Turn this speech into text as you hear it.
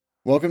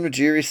Welcome to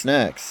GRE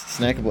Snacks,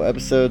 snackable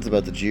episodes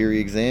about the GRE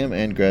exam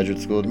and graduate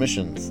school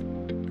admissions.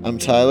 I'm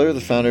Tyler,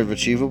 the founder of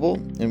Achievable,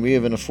 and we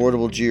have an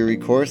affordable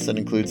GRE course that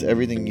includes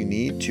everything you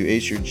need to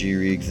ace your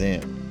GRE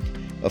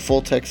exam. A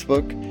full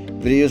textbook,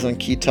 videos on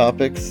key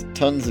topics,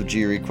 tons of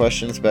GRE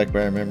questions backed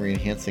by our memory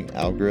enhancing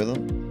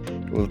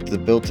algorithm, with the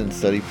built-in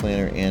study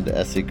planner and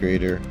essay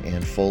grader,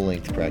 and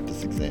full-length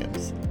practice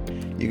exams.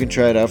 You can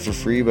try it out for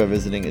free by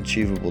visiting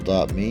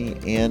achievable.me,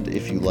 and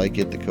if you like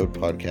it, the code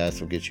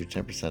podcast will get you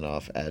 10%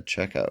 off at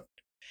checkout.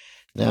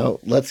 Now,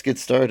 let's get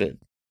started.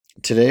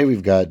 Today,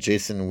 we've got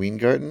Jason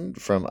Weingarten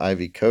from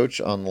Ivy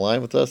Coach on the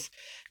line with us.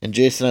 And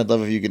Jason, I'd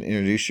love if you could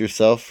introduce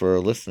yourself for our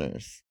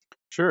listeners.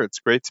 Sure, it's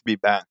great to be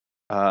back.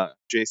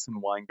 Jason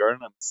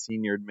Weingarten, I'm a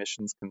senior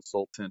admissions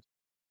consultant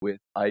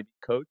with Ivy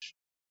Coach.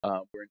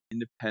 We're an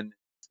independent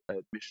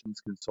admissions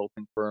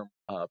consulting firm.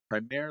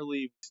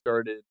 Primarily, we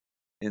started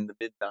in the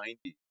mid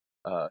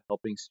 90s,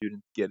 helping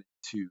students get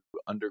into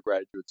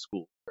undergraduate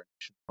school for our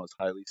nation's most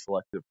highly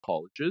selective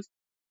colleges.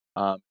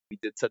 We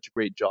did such a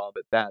great job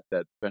at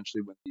that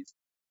eventually, when these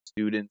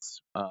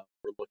students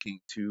were looking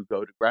to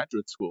go to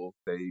graduate school,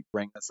 they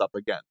rang us up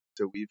again.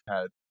 So we've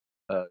had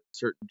a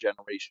certain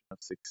generation of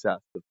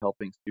success of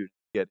helping students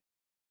get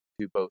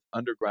to both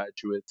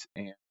undergraduate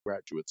and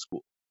graduate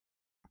school.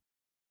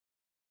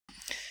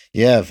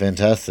 Yeah,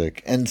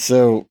 fantastic. And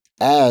so,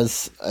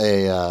 as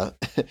a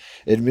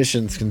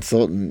admissions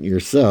consultant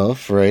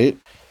yourself, right?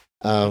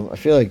 I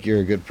feel like you're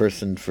a good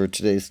person for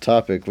today's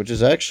topic, which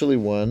is actually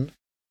one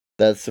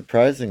that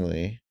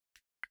surprisingly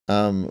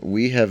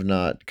we have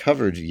not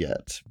covered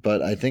yet,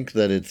 but I think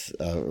that it's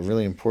a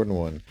really important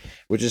one,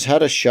 which is how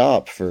to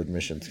shop for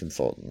admissions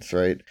consultants,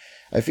 right?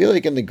 I feel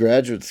like in the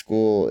graduate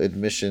school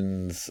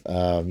admissions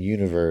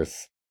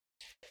universe,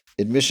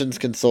 admissions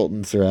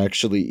consultants are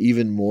actually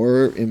even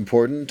more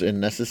important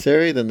and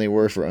necessary than they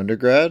were for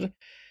undergrad,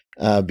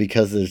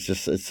 because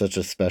it's such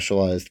a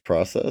specialized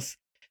process.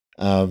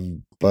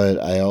 But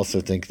I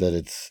also think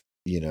that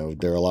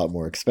they're a lot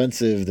more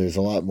expensive. There's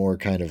a lot more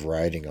kind of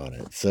riding on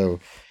it. So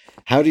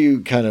how do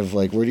you kind of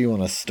like where do you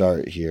want to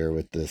start here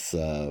with this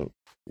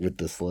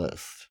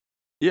list?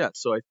 Yeah,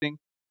 so I think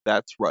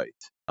that's right.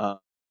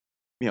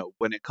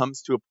 When it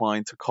comes to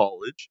applying to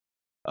college,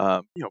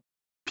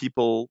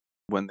 people,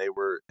 when they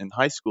were in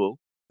high school,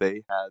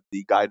 they had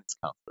the guidance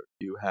counselor.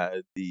 You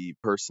had the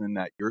person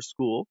at your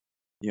school,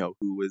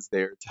 who was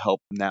there to help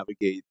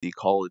navigate the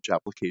college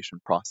application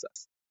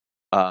process.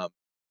 Um,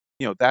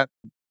 that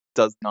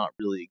does not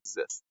really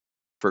exist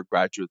for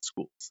graduate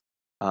schools.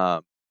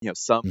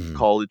 Some Hmm.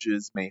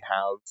 colleges may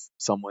have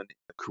someone in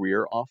the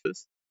career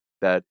office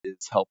that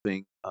is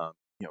helping, to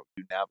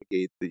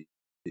navigate the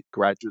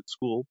graduate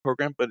school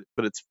program,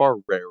 but it's far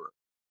rarer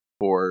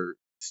for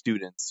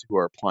students who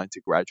are applying to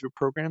graduate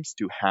programs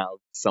to have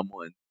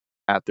someone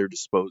at their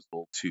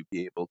disposal to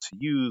be able to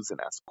use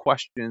and ask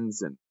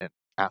questions and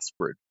ask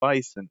for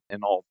advice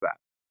and all of that.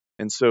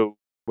 And so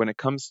when it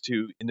comes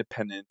to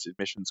independent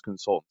admissions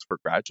consultants for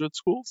graduate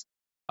schools,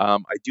 I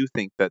do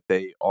think that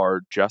they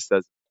are just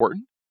as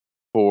important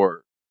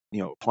for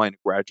applying to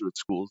graduate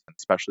schools, and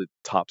especially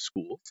the top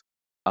schools,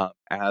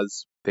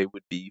 as they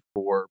would be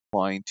for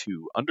applying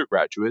to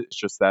undergraduate. It's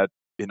just that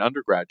in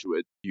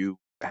undergraduate you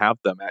have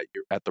them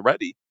at the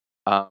ready,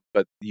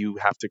 but you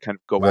have to kind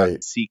of go out and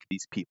Right. seek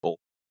these people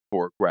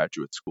for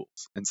graduate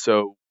schools. And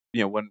so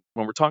when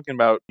we're talking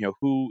about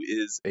who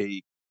is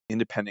a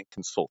independent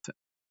consultant,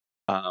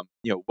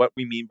 what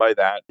we mean by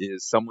that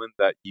is someone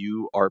that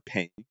you are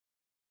paying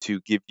to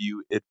give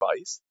you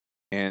advice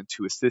and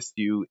to assist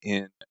you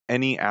in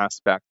any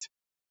aspect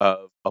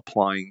of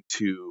applying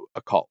to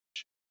a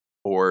college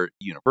or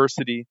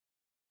university,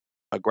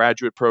 a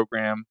graduate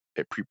program,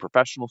 a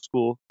pre-professional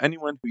school,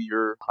 anyone who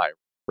you're hiring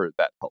for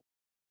that help.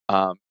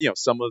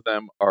 Some of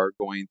them are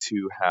going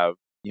to have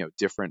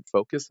different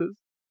focuses.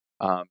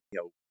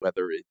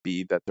 Whether it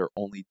be that they're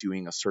only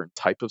doing a certain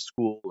type of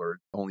school or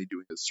only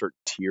doing a certain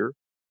tier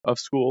of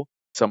school.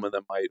 Some of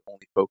them might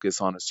only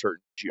focus on a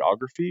certain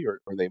geography, or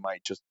they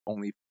might just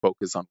only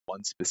focus on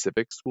one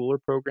specific school or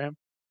program.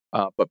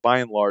 But by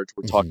and large,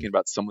 we're Hmm. talking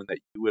about someone that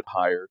you would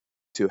hire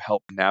to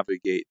help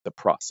navigate the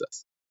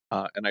process.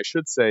 And I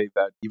should say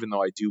that even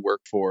though I do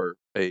work for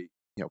a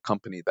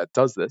company that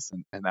does this,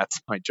 and that's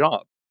my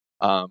job,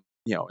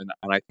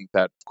 and I think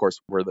that of course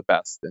we're the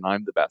best, and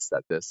I'm the best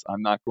at this.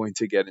 I'm not going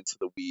to get into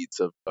the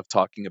weeds of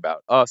talking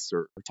about us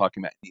or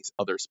talking about any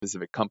other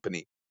specific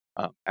company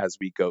as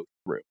we go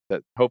through.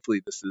 That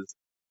hopefully this is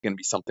going to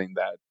be something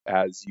that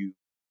as you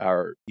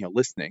are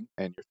listening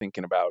and you're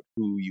thinking about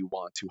who you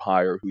want to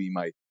hire, who you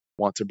might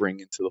want to bring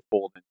into the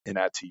fold and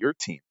add to your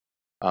team.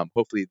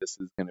 Hopefully this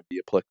is going to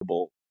be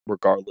applicable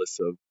regardless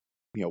of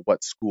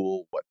what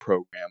school, what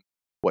program,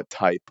 what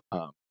type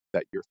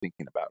that you're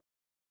thinking about.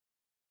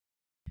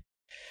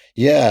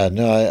 Yeah,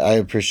 no, I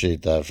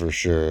appreciate that for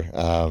sure.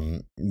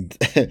 Our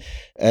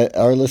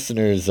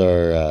listeners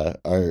are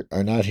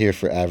not here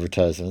for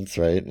advertisements,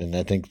 right? And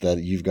I think that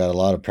you've got a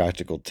lot of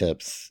practical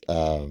tips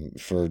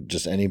for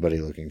just anybody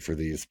looking for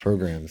these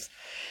programs.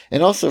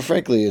 And also,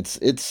 frankly,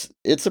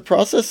 it's a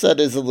process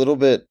that is a little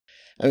bit.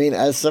 I mean,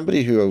 as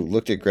somebody who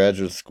looked at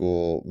graduate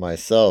school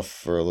myself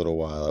for a little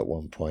while at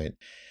one point,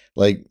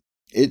 like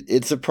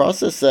it's a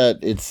process that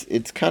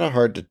it's kind of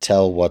hard to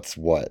tell what's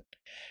what,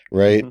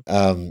 right?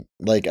 Hmm.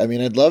 Like I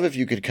mean, I'd love if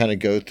you could kind of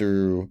go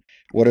through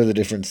what are the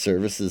different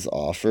services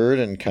offered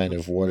and kind Hmm.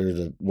 of what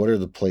are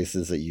the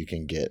places that you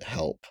can get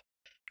help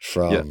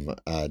Yeah, from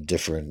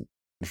different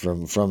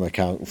from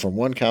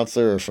one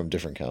counselor or from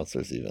different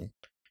counselors even.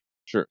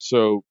 sure.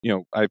 So,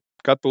 I've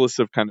got the list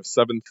of kind of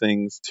 7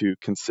 things to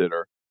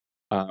consider.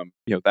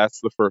 That's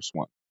the first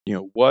one.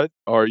 What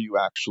are you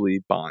actually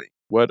buying?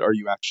 What are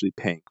you actually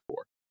paying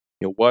for?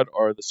 What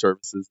are the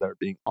services that are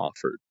being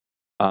offered?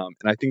 And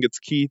I think it's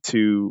key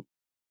to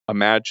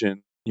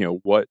imagine,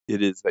 what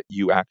it is that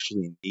you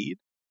actually need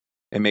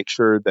and make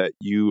sure that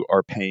you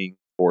are paying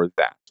for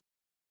that.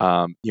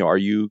 Are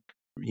you,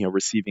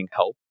 receiving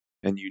help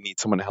and you need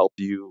someone to help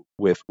you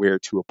with where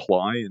to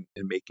apply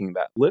and making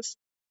that list?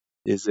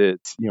 Is it,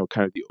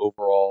 kind of the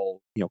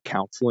overall,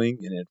 counseling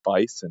and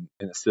advice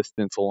and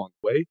assistance along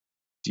the way?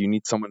 Do you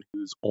need someone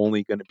who's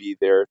only going to be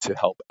there to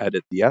help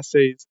edit the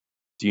essays?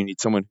 Do you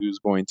need someone who's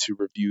going to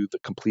review the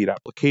complete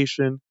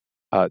application?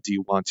 Do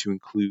you want to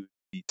include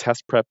the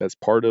test prep as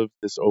part of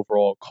this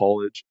overall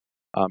college?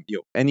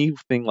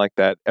 Anything like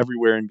that,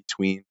 everywhere in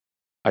between.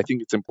 I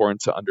think it's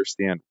important to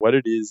understand what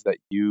it is that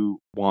you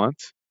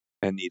want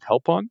and need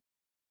help on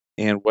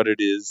and what it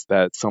is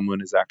that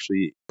someone is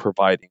actually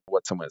providing,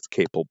 what someone is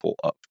capable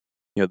of.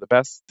 The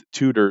best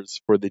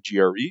tutors for the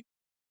GRE,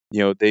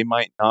 they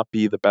might not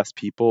be the best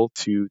people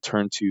to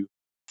turn to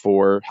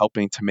for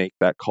helping to make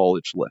that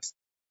college list.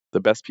 The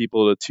best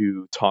people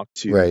to talk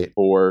to Right.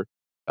 for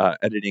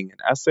editing an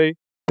essay,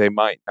 they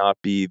might not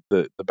be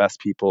the best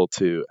people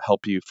to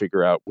help you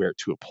figure out where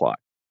to apply.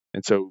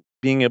 And so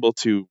being able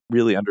to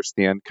really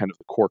understand kind of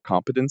the core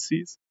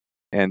competencies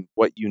and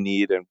what you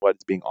need and what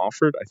is being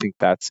offered, I think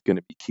that's going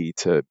to be key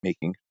to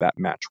making that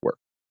match work.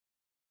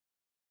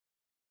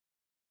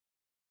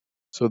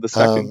 So the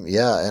second,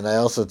 Yeah, and I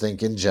also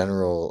think in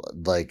general,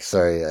 like,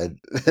 sorry,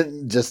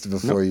 just no,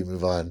 before you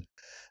move on,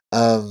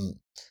 um,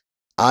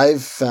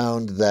 I've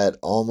found that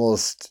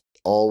almost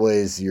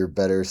always you're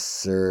better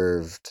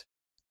served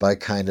by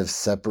kind of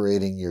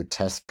separating your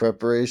test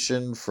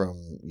preparation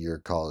from your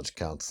college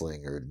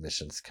counseling or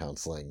admissions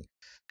counseling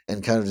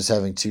and kind of just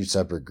having two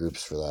separate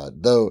groups for that.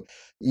 Though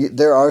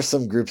there are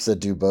some groups that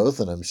do both,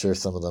 and I'm sure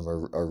some of them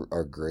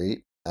are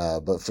great.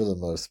 But for the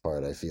most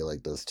part, I feel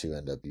like those two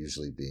end up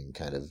usually being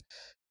kind of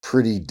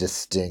pretty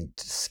distinct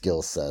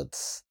skill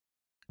sets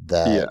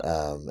yeah, that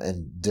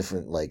and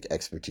different like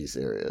expertise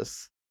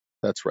areas.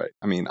 that's right.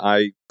 I mean,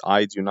 I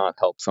do not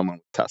help someone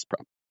with test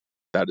prep.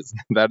 That is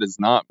that is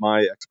not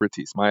my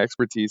expertise. My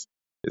expertise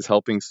is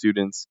helping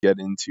students get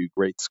into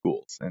great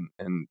schools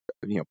and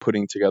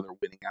putting together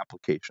winning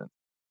applications.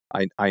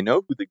 I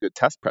know who the good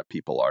test prep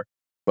people are,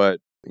 but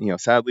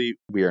sadly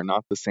we are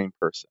not the same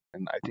person.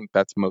 And I think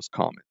that's most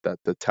common that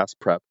the test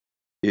prep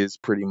is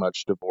pretty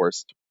much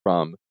divorced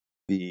from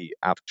the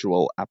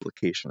actual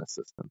application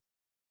assistant.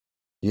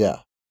 Yeah,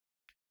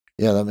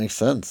 yeah, that makes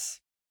sense.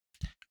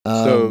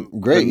 So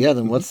Great. Yeah.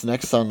 Then mhm. what's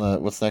next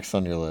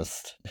on your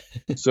list?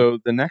 So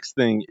the next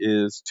thing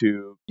is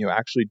to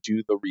actually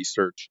do the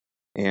research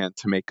and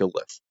to make a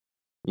list.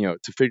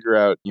 To figure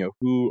out,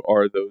 who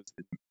are those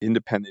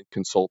independent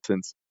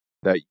consultants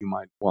that you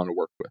might want to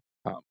work with.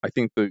 I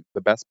think the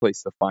best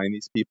place to find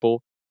these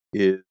people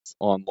is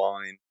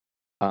online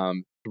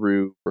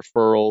through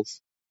referrals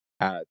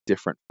at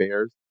different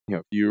fairs.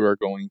 If you are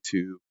going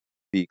to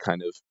the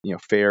kind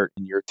of, fair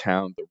in your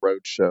town, the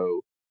road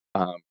show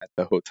at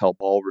the hotel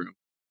ballroom,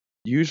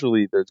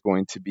 usually there's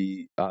going to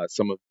be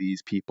some of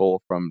these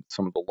people from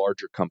some of the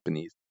larger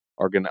companies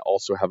are going to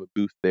also have a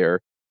booth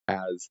there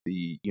as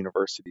the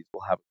universities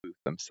will have a booth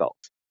themselves.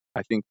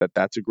 I think that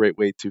that's a great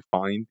way to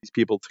find these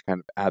people to kind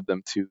of add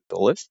them to the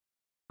list.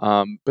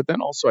 But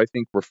then also I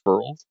think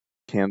referrals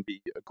can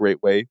be a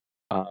great way.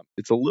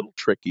 It's a little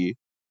tricky,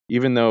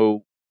 even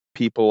though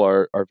people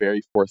are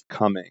very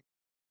forthcoming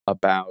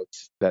about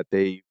that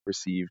they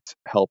received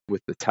help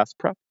with the test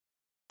prep.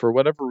 For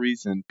whatever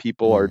reason,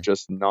 people are Mm,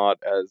 just not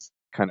as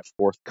kind of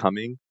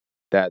forthcoming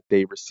that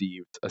they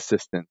received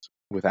assistance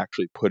with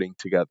actually putting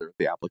together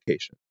the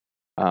application.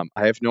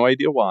 I have no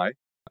idea why.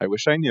 I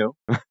wish I knew,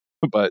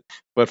 but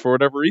for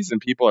whatever reason,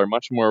 people are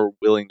much more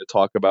willing to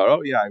talk about,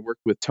 oh yeah, I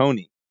worked with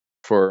Tony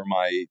for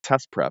my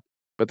test prep,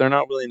 but they're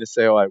not willing to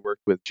say, oh, I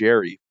worked with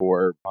Jerry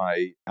for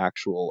my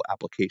actual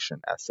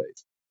application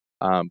essays.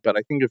 But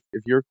I think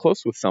if you're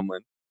close with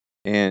someone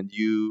and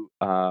you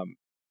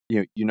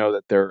know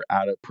that they're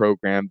at a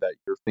program that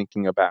you're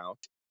thinking about,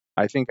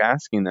 I think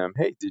asking them,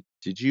 hey,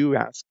 did you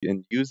ask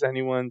and use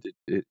anyone?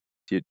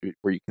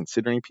 Were you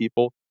considering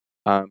people?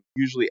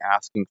 Usually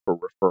asking for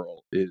referral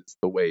is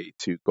the way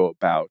to go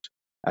about,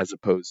 as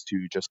opposed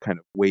to just kind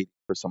of waiting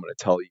for someone to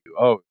tell you,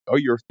 oh,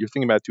 you're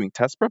thinking about doing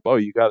test prep. Oh,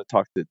 you got to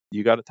talk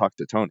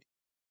to Tony.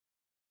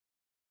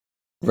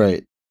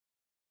 right.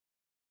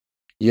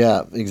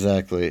 Yeah,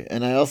 exactly.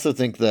 And I also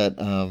think that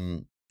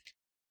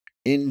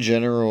in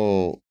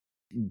general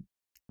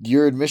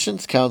your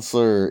admissions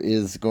counselor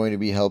is going to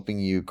be helping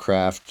you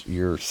craft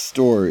your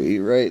story,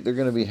 right? They're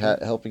going to be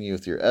Hmm. helping you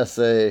with your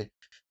essay.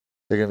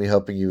 They're going to be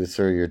helping you with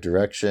sort of your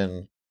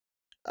direction.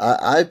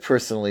 I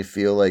personally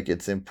feel like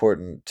it's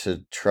important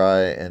to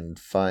try and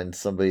find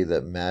somebody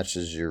that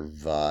matches your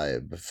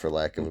vibe, for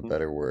lack of a Hmm.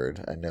 better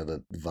word. I know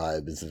that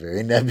vibe is a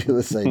very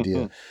nebulous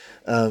idea,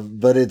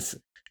 but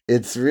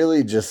it's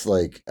really just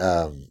like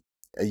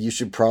you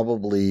should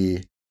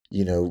probably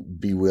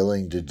be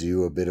willing to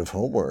do a bit of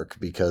homework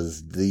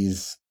because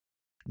this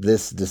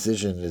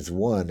decision is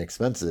one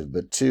expensive,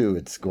 but two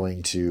it's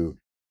going to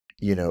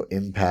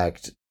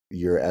impact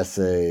your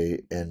essay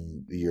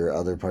and your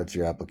other parts of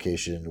your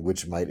application,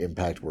 which might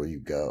impact where you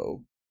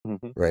go, Hmm.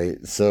 right?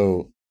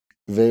 So,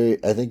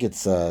 I think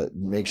it's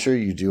make sure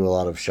you do a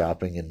lot of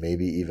shopping and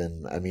maybe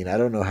even, I mean, I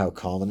don't know how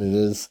common it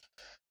is,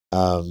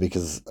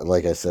 because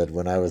like I said,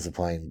 when I was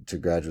applying to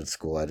graduate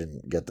school, I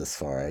didn't get this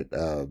far, right?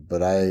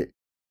 But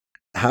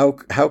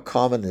how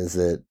common is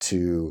it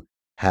to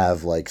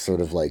have like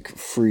sort of like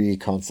free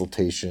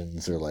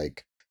consultations or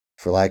like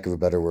for lack of a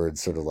better word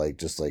sort of like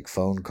just like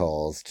phone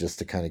calls just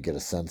to kind of get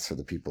a sense for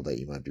the people that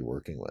you might be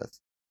working with?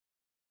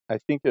 I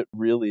think it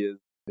really is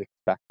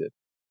expected.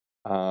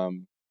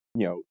 Um,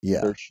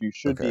 Yeah. you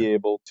should Okay. be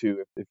able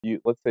to, if you,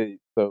 let's say,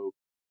 so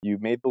you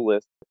made the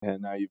list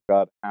and now you've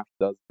got half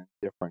dozen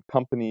different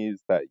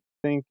companies that you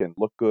think and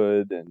look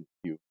good, and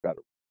you've got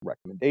a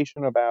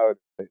recommendation about.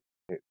 They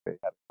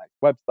have a nice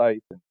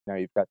website, and now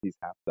you've got these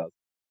half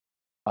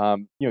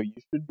dozen. You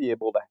should be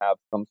able to have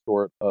some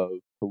sort of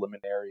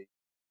preliminary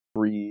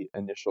free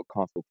initial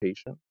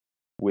consultation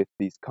with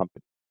these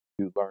companies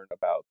to learn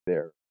about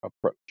their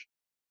approach.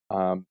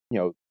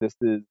 This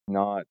is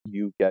not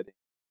you getting,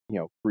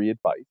 free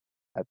advice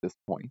at this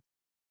point.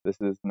 This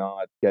is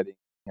not getting,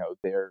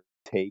 their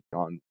take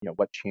on,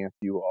 what chance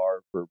you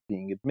are for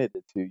being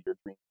admitted to your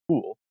dream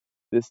school.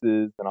 This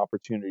is an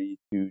opportunity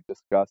to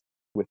discuss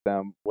with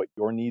them what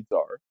your needs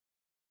are,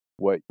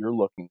 what you're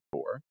looking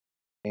for,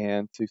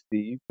 and to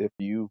see if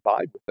you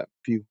vibe with them,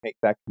 if you make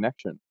that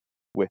connection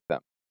with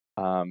them.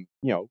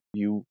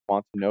 You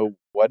want to know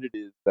what it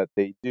is that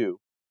they do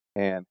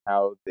and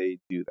how they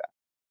do that.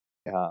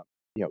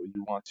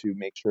 You want to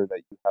make sure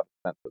that you have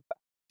a sense of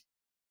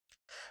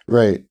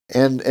Right.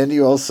 And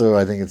you also,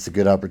 I think it's a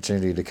good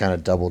opportunity to kind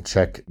of double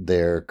check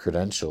their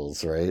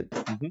credentials, right?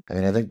 that. I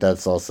mean, I think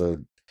that's also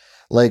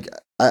like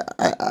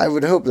I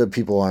would hope that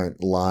people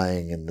aren't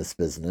lying in this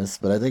business,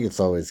 but I think it's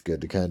always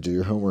good to kind of do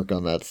your homework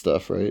on that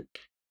stuff, right?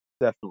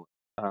 Definitely.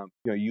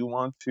 You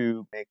want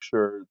to make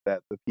sure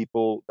that the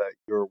people that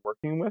you're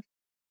working with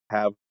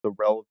have the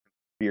relevant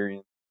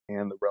experience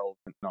and the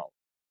relevant knowledge.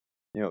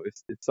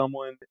 If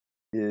someone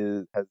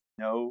has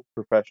no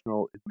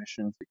professional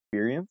admissions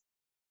experience,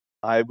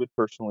 I would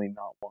personally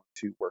not want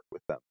to work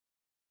with them.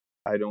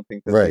 I don't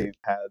think that Right. they've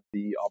had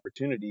the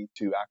opportunity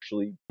to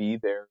actually be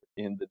there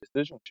in the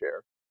decision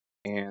chair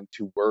and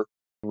to work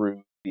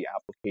through the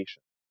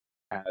application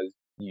as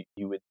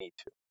you would need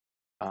to.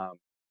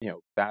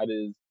 That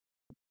is,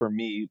 for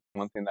me,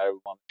 one thing that I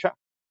would want to check.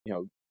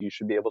 You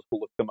should be able to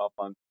look them up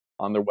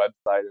on their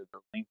website or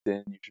their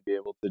LinkedIn. You should be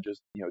able to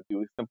just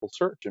do a simple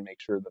search and make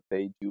sure that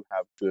they do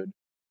have good,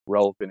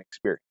 relevant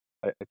experience.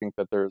 I think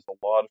that there's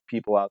a lot of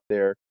people out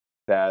there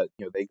that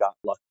they got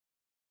lucky.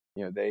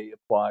 They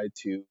applied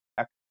to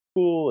X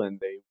school and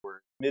they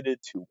were admitted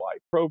to Y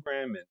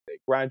program and they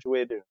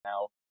graduated and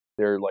now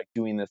they're like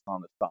doing this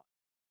on the side.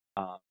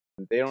 Um,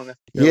 they don't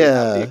necessarily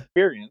have the Yeah.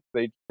 experience.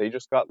 They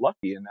just got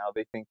lucky, and now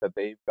they think that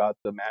they've got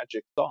the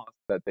magic sauce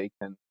that they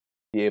can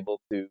be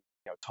able to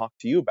talk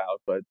to you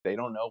about, but they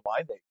don't know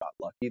why they got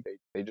lucky.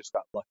 They just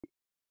got lucky.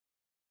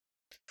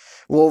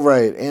 Well,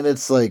 right. And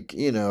it's like,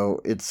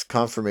 it's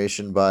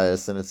confirmation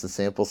bias and it's a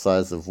sample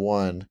size of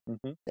one.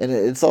 Hmm. And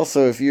it's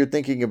also, if you're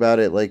thinking about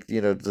it, like,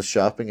 the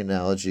shopping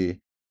analogy,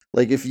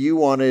 like if you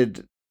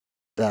wanted,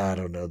 I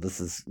don't know,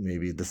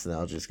 maybe this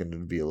analogy is going to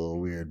be a little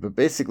weird, but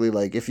basically,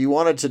 like if you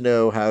wanted to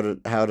know how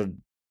to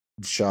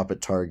shop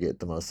at Target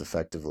the most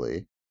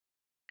effectively,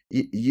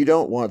 you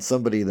don't want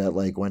somebody that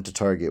like went to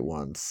Target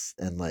once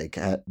and like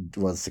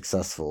was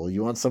successful.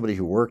 You want somebody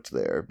who worked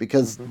there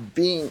because Hmm.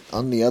 being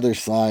on the other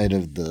side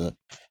of the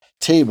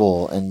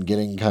table and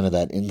getting kind of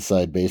that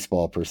inside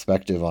baseball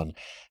perspective on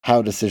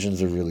how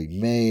decisions are really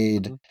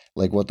made, Hmm.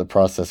 like what the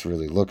process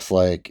really looks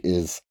like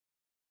is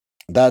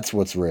that's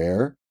what's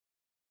rare.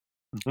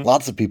 Hmm.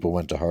 Lots of people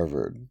went to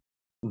Harvard.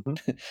 Hmm.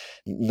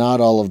 Not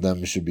all of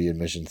them should be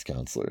admissions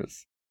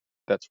counselors.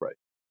 That's right.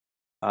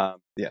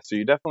 Yeah, so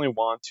you definitely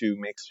want to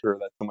make sure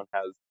that someone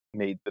has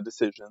made the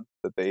decision,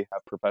 that they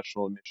have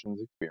professional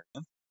admissions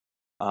experience.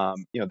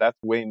 That's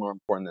way more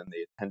important than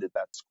they attended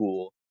that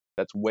school.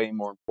 That's way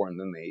more important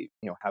than they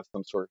have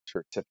some sort of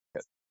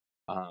certificate.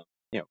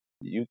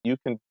 You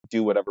can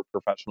do whatever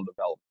professional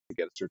development to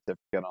get a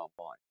certificate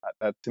online.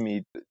 That to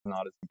me is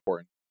not as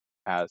important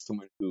as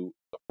someone who is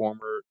a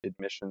former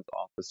admissions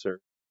officer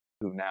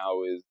who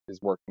now is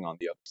working on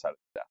the other side of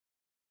the desk.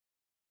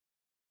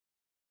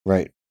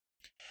 Right.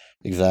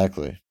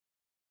 Exactly.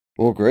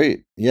 Well,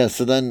 great. Yeah.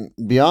 So then,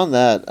 beyond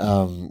that,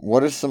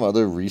 what are some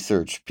other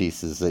research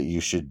pieces that you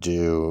should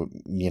do?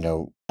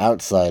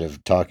 Outside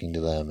of talking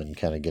to them and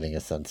kind of getting a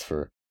sense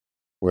for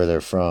where they're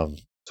from.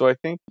 So I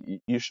think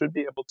you should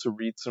be able to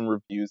read some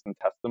reviews and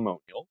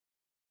testimonials.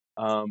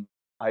 Um,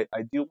 I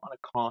do want to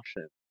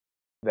caution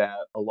that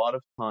a lot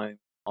of times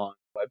on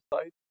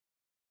websites,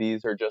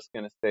 these are just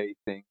going to say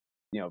things,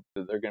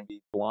 they're going to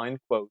be blind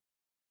quotes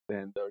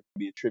and they're going to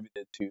be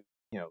attributed to,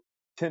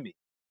 Timmy,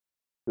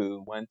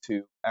 who went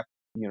to X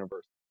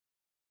university.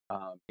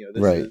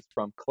 This Right. is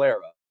from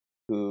Clara,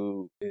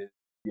 who is,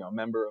 a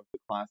member of the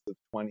class of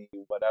 20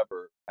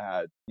 whatever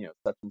at,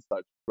 such and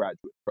such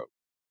graduate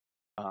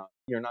program.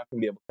 You're not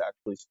going to be able to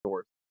actually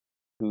source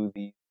who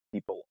these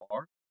people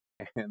are,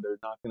 and they're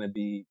not going to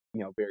be,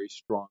 very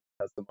strong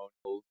testimonials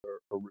or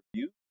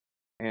reviews,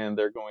 and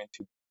they're going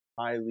to be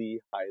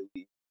highly,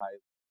 highly, highly,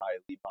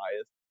 highly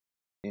biased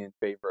in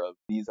favor of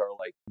these are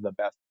like the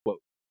best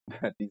quotes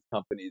that these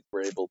companies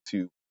were able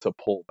to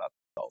pull about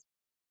themselves.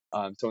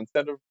 So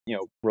instead of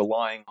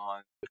relying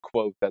on the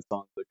quote that's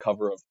on the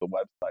cover of the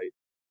website,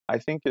 I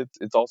think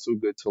it's also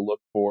good to look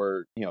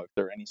for if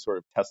there are any sort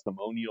of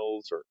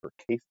testimonials or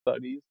case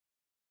studies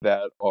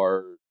that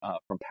are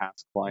from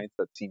past clients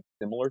that seem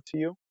similar to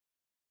you.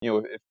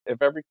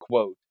 If every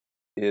quote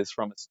is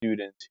from a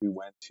student who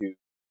went to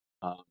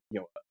a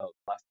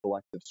less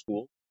selective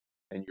school,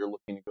 and you're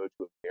looking to go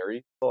to a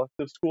very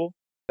selective school,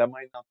 that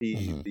might not be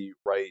Hmm. the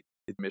right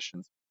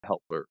admissions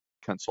help or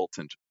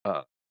consultant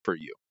for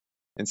you.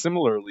 And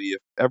similarly, if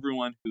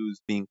everyone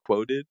who's being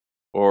quoted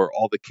or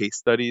all the case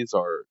studies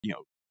are,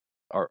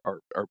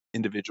 are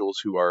individuals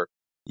who are,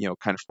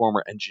 kind of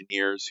former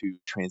engineers who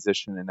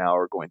transition and now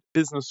are going to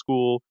business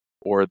school,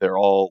 or they're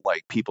all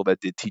like people that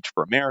did Teach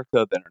for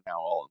America that are now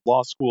all in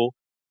law school.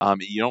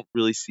 You don't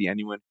really see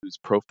anyone whose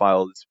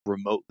profile is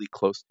remotely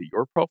close to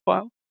your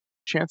profile.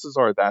 Chances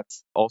are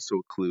that's also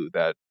a clue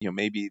that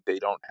maybe they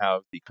don't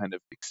have the kind of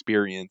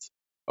experience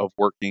of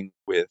working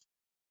with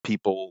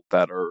people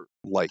that are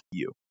like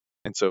you.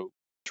 And so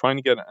trying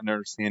to get an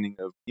understanding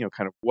of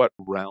kind of what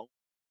realm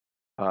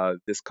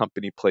this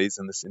company plays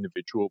in, this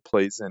individual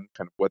plays in,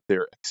 kind of what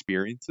their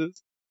experience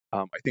is.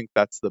 I think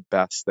that's the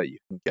best that you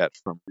can get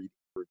from reading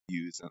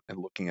reviews and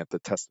looking at the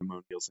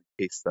testimonials and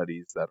case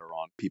studies that are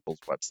on people's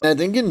I websites.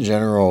 think in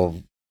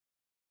general,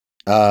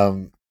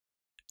 um,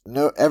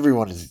 no,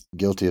 everyone is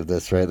guilty of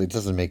this, right? It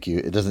doesn't make you.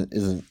 It doesn't.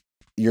 Isn't.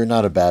 You're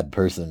not a bad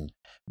person,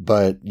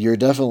 but you're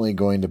definitely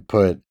going to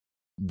put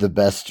the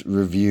best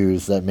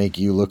reviews that make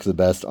you look the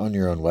best on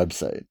your own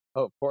website.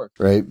 Oh, of course,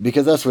 Right?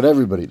 Because that's what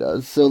everybody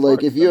does. So, of like,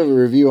 course. if I you have a mean,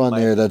 review on my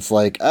there that's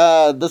like,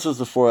 this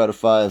was a 4 out of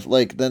 5,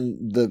 like, then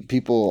the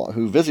people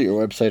who visit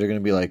your website are going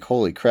to be like,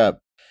 holy crap,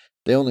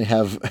 they only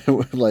have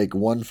like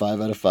one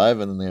 5 out of 5,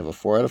 and then they have a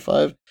 4 out of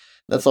 5. That's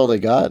that's all they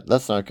right. got.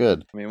 That's not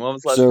good. I mean, when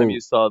was the last time you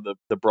So, saw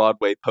the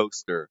Broadway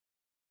poster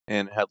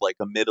and it had like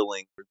a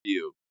middling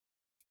review,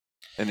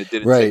 and it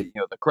didn't say, right.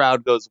 the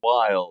crowd goes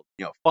wild,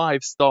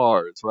 5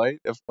 stars, right?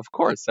 Of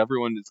course,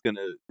 everyone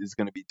is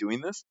gonna be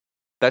doing this.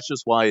 That's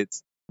just why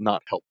it's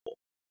not helpful.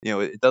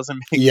 It doesn't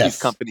make these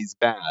Yes. companies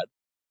bad.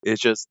 It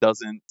just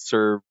doesn't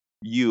serve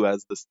you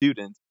as the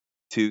student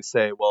to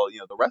say, well,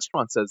 the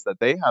restaurant says that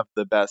they have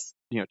the best,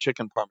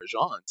 chicken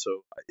parmesan,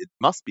 so it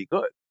must be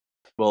good.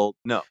 Well,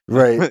 no,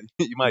 Right.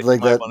 you might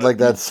want to, Like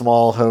that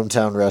small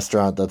hometown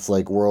restaurant that's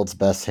like world's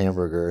best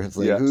hamburger. It's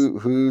like yes,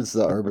 who's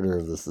the arbiter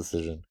of this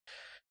decision?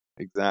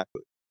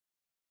 exactly.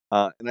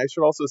 And I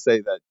should also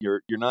say that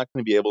you're not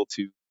going to be able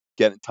to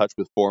get in touch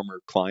with former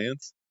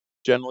clients,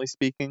 generally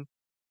speaking,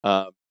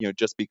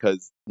 just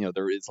because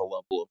there is a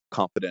level of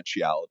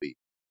confidentiality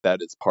that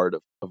is part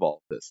of all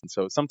of this. And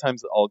so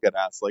sometimes I'll get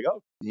asked like,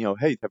 oh,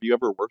 hey, have you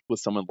ever worked with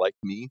someone like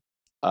me?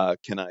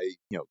 Can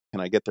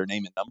I get their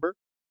name and number?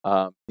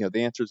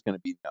 The answer is going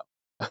to be no.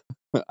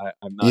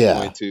 I'm not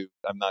going Yeah. to.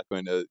 I'm not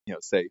going to,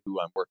 say who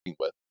I'm working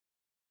with.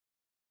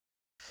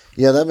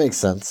 Yeah, that makes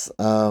sense.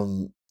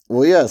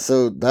 Well, yeah,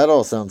 so that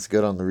all sounds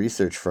good on the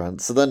research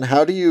front. So then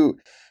how do you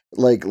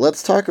like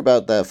let's talk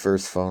about that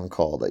first phone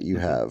call that you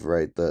Hmm. have,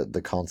 right?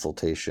 The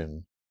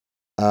consultation.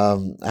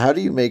 How do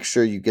you make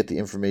sure you get the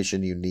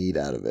information you need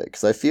out of it?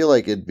 Because I feel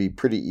like it'd be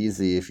pretty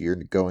easy if you're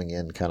going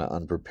in kind of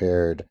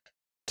unprepared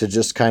to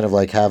just kind of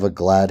like have a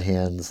glad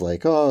hands,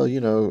 like, oh,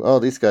 oh,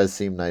 these guys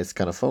seem nice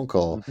kind of phone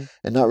call Hmm.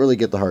 and not really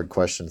get the hard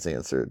questions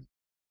answered.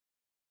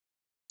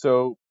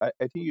 So I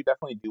think you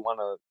definitely do want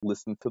to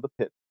listen to the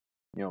pitch,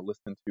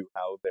 listen to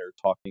how they're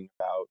talking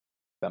about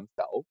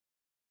themselves.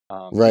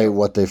 Um, you Right, know,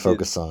 what they is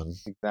focus on.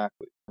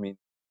 exactly. I mean,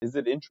 is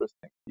it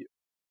interesting to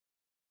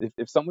you?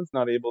 If someone's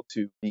not able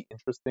to be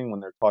interesting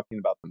when they're talking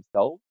about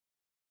themselves,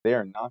 they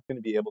are not going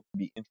to be able to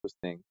be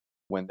interesting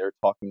when they're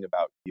talking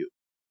about you.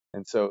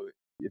 And so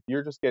if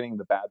you're just getting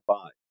the bad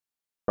vibe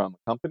from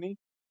a company,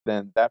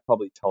 then that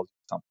probably tells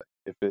you something.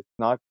 If it's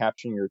not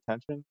capturing your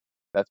attention,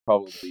 that's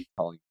probably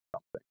telling you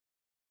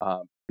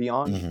something.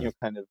 Beyond, Hmm.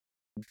 kind of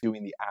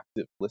doing the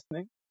active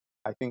listening,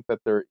 I think that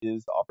there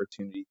is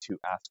opportunity to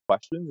ask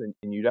questions,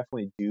 and you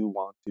definitely do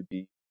want to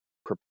be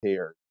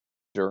prepared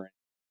during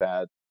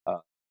that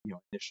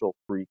initial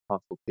free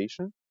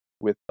consultation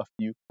with a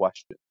few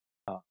questions.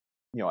 Uh,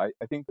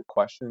 I think the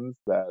questions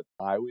that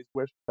I always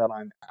wish that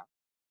I'm asked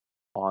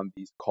on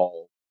these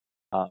calls,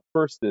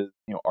 first is,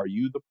 are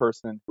you the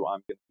person who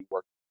I'm going to be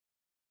working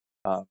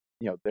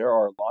there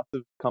are lots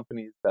of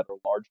companies that are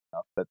large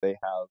enough that they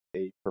have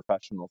a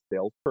professional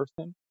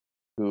salesperson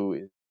who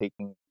is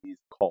taking these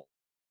calls,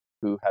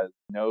 who has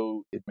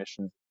no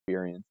admissions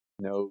experience,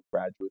 no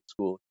graduate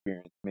school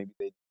experience. Maybe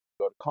they didn't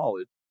go to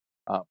college,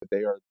 but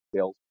they are a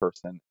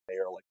salesperson. They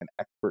are like an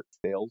expert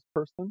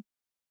salesperson.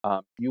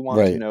 You want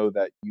to Right. know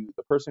that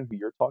the person who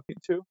you're talking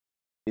to,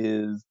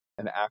 is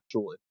an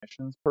actual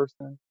admissions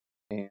person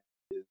and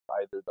is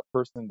either the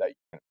person that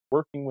you're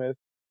working with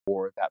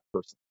or that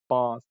person's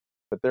boss,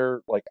 but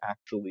they're like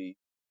actually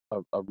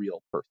a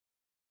real person.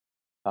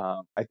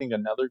 I think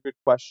another good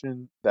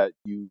question that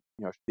should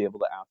be able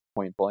to ask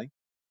point blank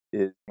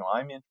is,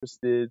 I'm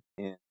interested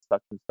in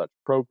such and such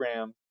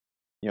programs.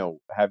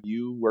 Have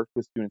you worked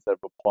with students that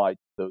have applied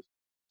to those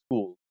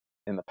schools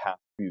in the past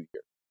few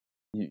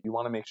years? You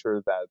want to make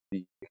sure that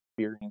the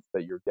experience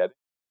that you're getting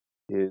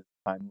is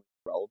timely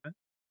and relevant.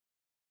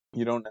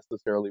 You don't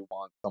necessarily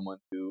want someone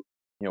who,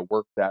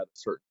 worked at a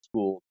certain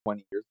school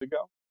 20 years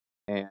ago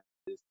and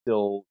is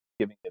still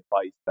giving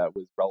advice that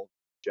was relevant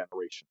a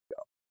generation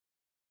ago.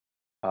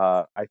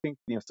 I think,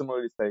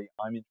 similarly to say,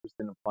 I'm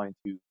interested in applying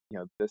to,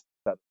 this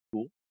set of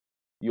schools.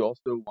 You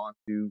also want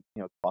to,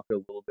 talk a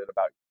little bit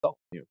about yourself.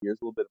 Here's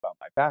a little bit about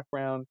my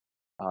background.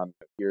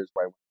 Here's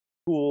where I went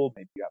to school.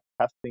 Maybe you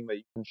have testing that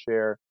you can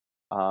share.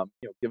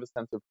 Give a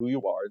sense of who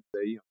you are and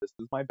say, this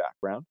is my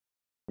background.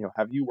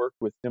 Have you worked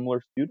with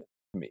similar students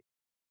to me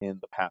in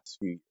the past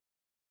few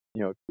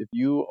years? If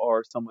you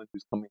are someone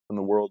who's coming from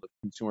the world of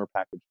consumer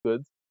packaged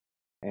goods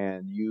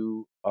and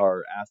you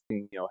are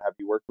asking, have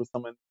you worked with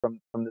someone from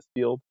this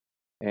field?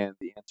 And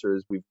the answer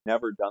is, we've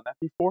never done that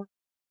before.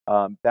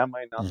 That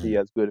might not be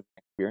Hmm. as good of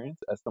an experience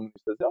as someone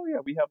who says, oh yeah,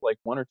 we have like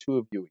one or two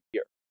of you a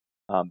year.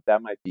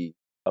 That might be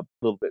a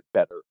little bit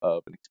better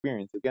of an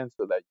experience, again,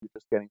 so that you're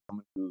just getting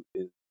someone who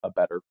is a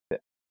better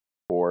fit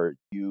for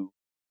you,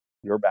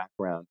 your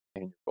background,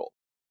 and your goals.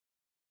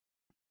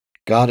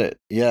 Got it.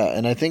 Yeah,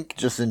 and I think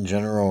just in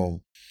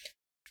general,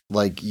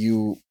 like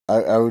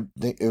I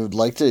would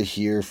like to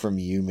hear from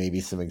you maybe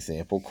some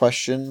example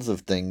questions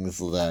of things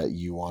that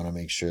you want to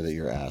make sure that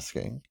you're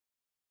asking.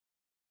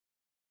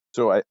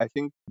 So I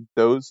think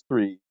those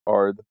three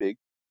are the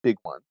big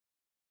ones.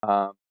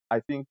 I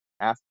think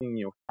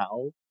asking,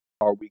 how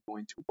are we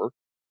going to work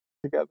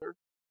together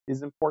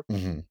is important.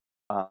 Hmm.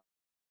 Uh,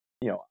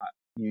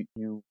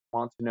 you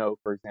want to know,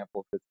 for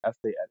example, if it's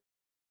essay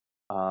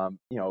editing,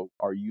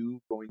 are you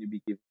going to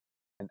be giving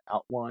an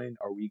outline?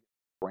 Are we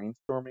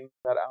brainstorming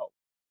that out?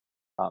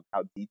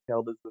 How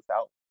detailed is this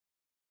out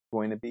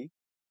going to be?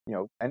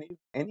 Any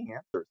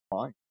answer is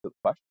fine to the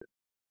question.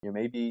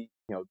 Maybe,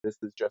 this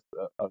is just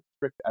a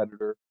strict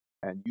editor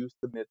and you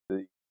submit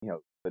the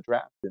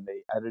draft and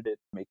they edit it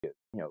to make it,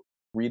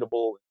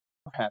 readable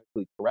and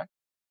grammatically correct.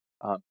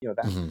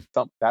 That's Hmm.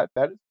 that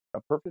is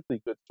a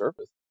perfectly good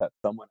service that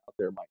someone out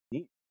there might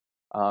need.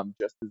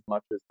 Just as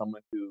much as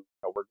someone who,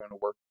 we're going to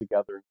work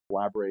together and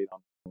collaborate on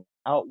an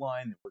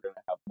outline, and we're going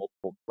to have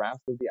multiple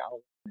drafts of the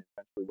outline, and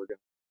eventually we're going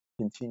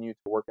to continue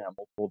to work on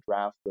multiple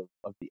drafts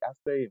of the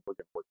essay, and we're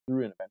going to work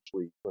through and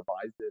eventually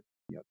revise it,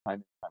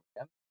 time and time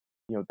again.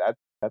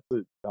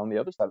 On the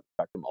other side of the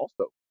spectrum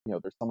also,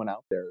 there's someone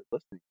out there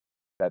listening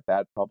that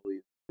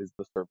probably is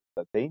the service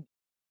that they need,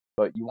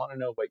 but you want to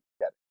know what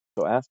you're getting.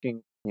 So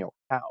asking,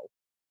 how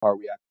are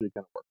we actually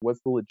going to work? What's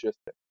the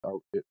logistics?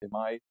 Am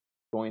I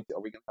are we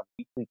going to have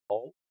weekly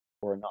calls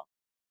or not?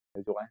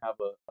 Do I have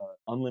a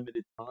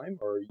unlimited time,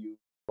 or are you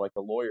like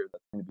a lawyer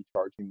that's going to be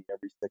charging me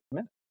every 6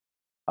 minutes?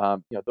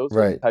 Those are the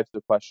Right. types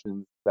of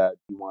questions that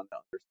you want to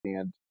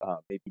understand,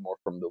 maybe more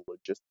from the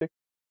logistics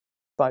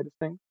side of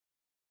things,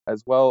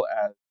 as well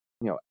as,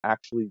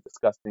 actually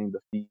discussing the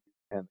fees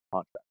and the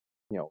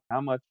contract.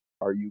 How much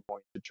are you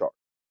going to charge?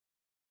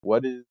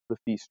 What is the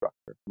fee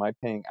structure? Am I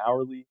paying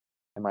hourly?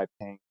 Am I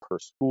paying per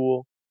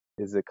school?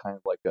 Is it kind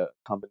of like a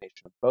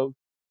combination of both?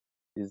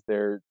 Is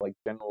there like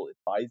general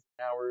advising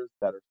hours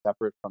that are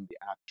separate from the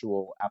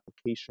actual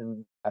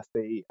application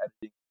essay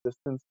editing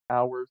assistance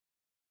hours?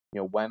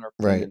 When are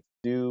Right. payments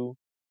due?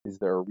 Is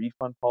there a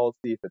refund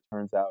policy if it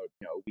turns out,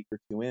 a week or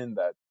two in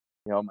that,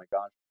 oh my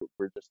gosh,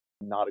 we're just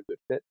not a good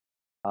fit?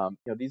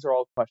 These are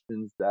all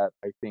questions that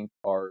I think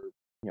are,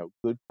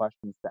 good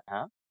questions to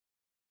ask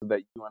so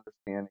that you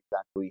understand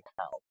exactly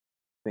how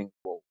things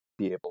will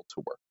be able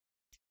to work.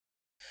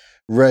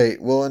 Right.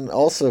 Well, and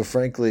also,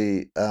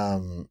 frankly,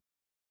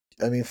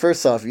 I mean,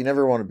 first off, you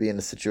never want to be in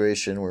a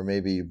situation where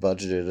maybe you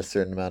budgeted a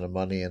certain amount of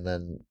money and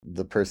then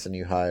the person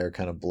you hire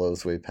kind of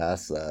blows way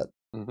past that.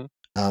 Hmm.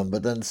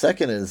 But then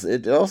second is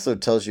it also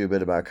tells you a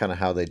bit about kind of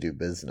how they do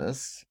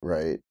business,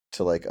 right?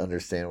 To like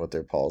understand what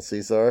their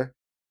policies are.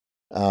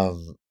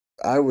 Um,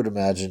 I would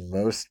imagine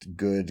most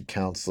good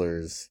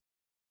counselors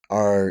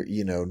are,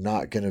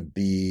 not going to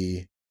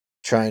be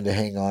trying to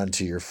hang on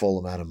to your full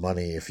amount of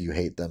money if you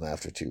hate them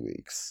after 2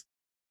 weeks,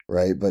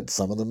 right? But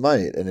some of them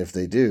might, and if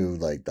they do,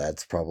 like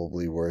that's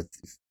probably worth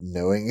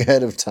knowing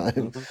ahead of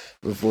time Hmm.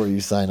 before you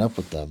sign up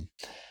with them.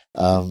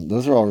 Hmm.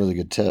 Those are all really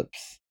good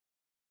tips.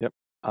 Yep.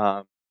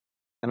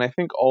 And I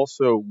think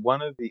also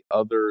one of the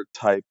other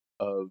type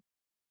of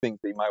things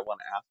that you might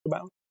want to ask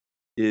about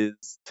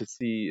is to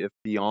see if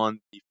beyond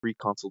the free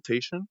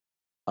consultation,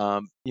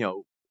 you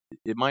know,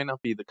 it might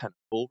not be the kind of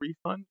full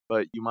refund,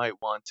 but you might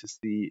want to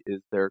see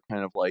is there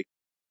kind of like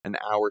an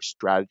hour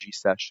strategy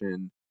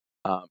session,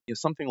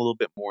 something a little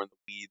bit more in the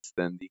weeds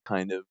than the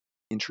kind of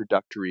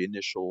introductory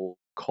initial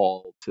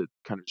call to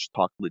kind of just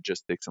talk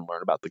logistics and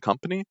learn about the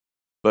company.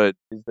 But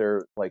is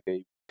there like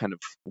a kind of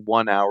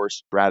 1 hour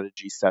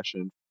strategy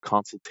session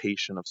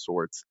consultation of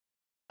sorts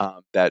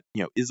that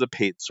is a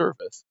paid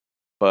service,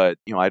 but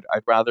I'd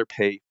rather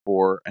pay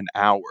for an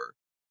hour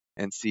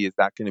and see is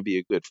that going to be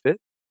a good fit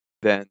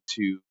than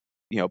to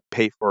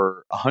pay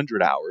for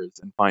 100 hours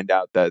and find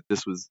out that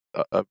this was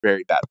a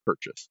very bad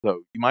purchase.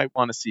 So you might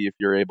want to see if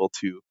you're able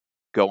to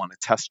go on a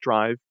test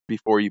drive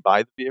before you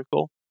buy the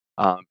vehicle,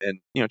 and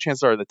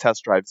chances are the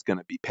test drive is going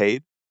to be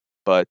paid,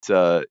 but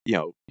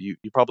you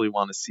probably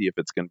want to see if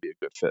it's going to be a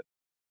good fit.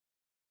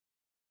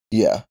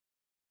 Yeah,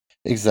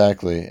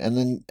 exactly. And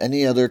then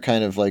any other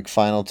kind of like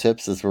final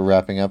tips as we're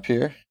wrapping up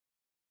here?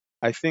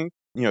 I think,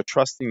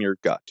 trusting your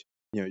gut.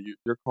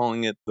 You're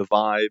calling it the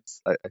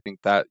vibes. I think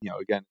that,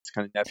 again, it's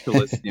kind of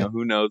nebulous.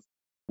 Who knows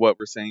what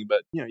we're saying,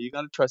 but you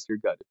got to trust your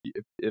gut.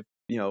 If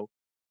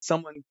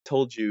someone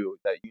told you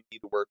that you need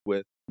to work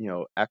with,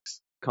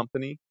 X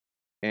company,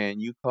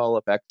 and you call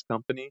up X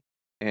company,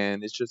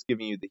 and it's just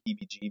giving you the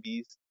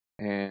heebie-jeebies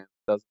and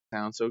doesn't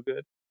sound so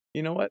good,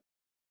 you know what?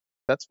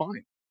 That's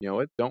fine. You know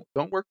what?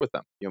 Don't work with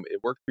them. It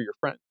worked for your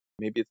friend.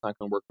 Maybe it's not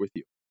going to work with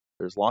you.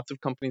 There's lots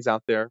of companies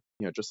out there.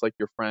 Just like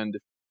your friend,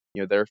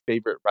 their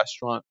favorite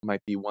restaurant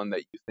might be one that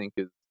you think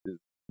is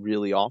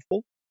really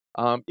awful.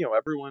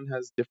 Everyone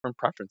has different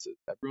preferences.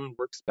 Everyone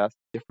works best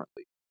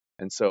differently,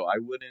 and so I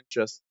wouldn't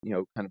just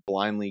kind of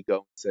blindly go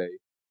and say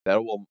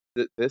that well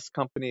this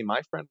company,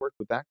 my friend worked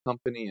with that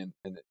company, and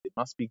it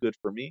must be good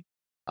for me.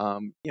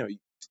 You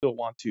still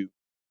want to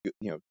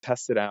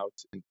test it out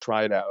and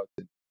try it out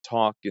and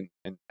talk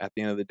and at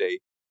the end of the day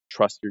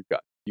trust your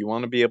gut. You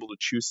want to be able to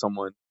choose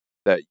someone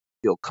that you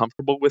feel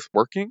comfortable with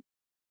working,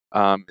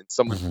 and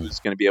someone Hmm. who's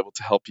going to be able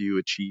to help you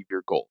achieve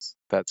your goals,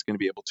 that's going to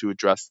be able to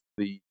address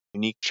the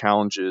unique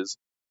challenges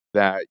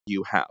that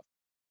you have.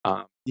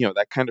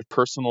 That kind of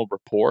personal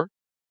rapport,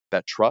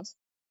 that trust,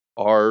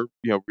 are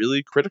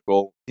really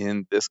critical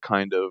in this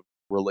kind of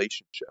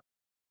relationship.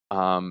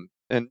 And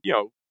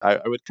I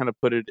would kind of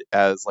put it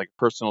as like a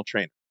personal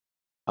trainer.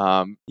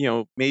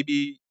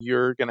 Maybe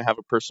you're going to have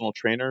a personal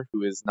trainer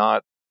who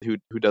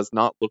does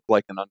not look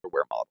like an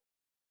underwear model.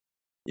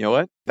 You know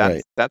what?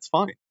 Right. That's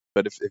fine.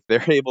 But if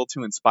they're able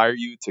to inspire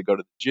you to go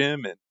to the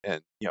gym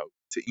and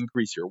to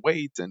increase your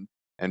weight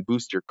and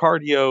boost your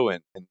cardio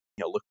and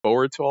look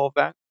forward to all of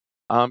that,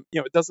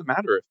 it doesn't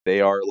matter if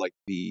they are like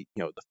the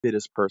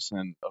fittest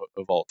person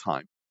of all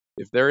time.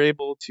 If they're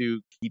able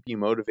to keep you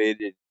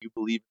motivated, you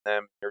believe in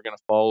them, you're going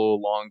to follow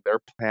along their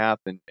path,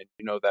 and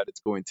you know that it's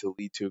going to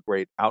lead to a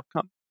great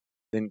outcome,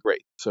 then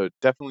great. So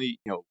definitely,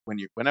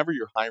 whenever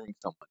you're hiring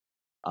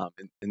someone,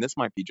 and this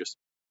might be just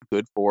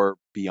good for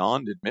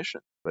beyond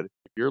admission, but if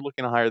you're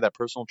looking to hire that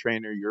personal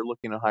trainer, you're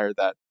looking to hire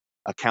that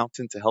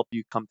accountant to help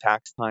you come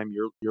tax time,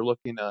 you're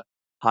looking to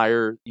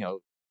hire,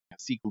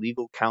 seek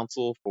legal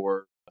counsel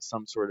for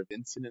some sort of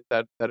incident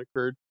that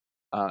occurred.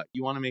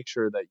 You want to make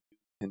sure that you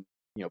can,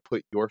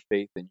 put your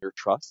faith and your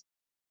trust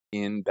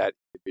in that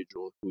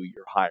individual who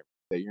you're hiring.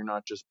 That you're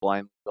not just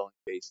blindly going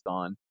based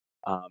on,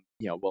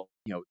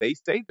 they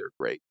say they're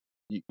great.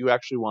 You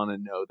actually want to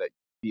know that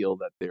you feel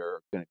that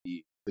they're going to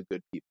be the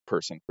good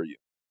person for you.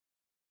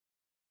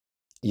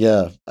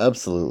 Yeah,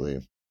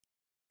 absolutely.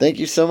 Thank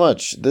you so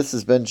much. This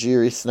has been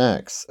GRE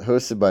Snacks,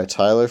 hosted by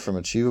Tyler from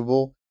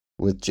Achievable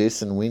with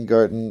Jason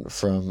Weingarten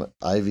from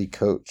Ivy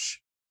Coach.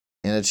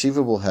 And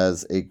Achievable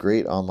has a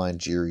great online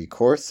GRE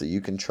course that you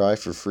can try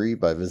for free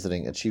by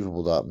visiting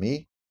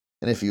achievable.me.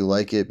 And if you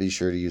like it, be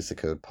sure to use the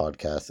code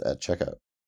podcast at checkout.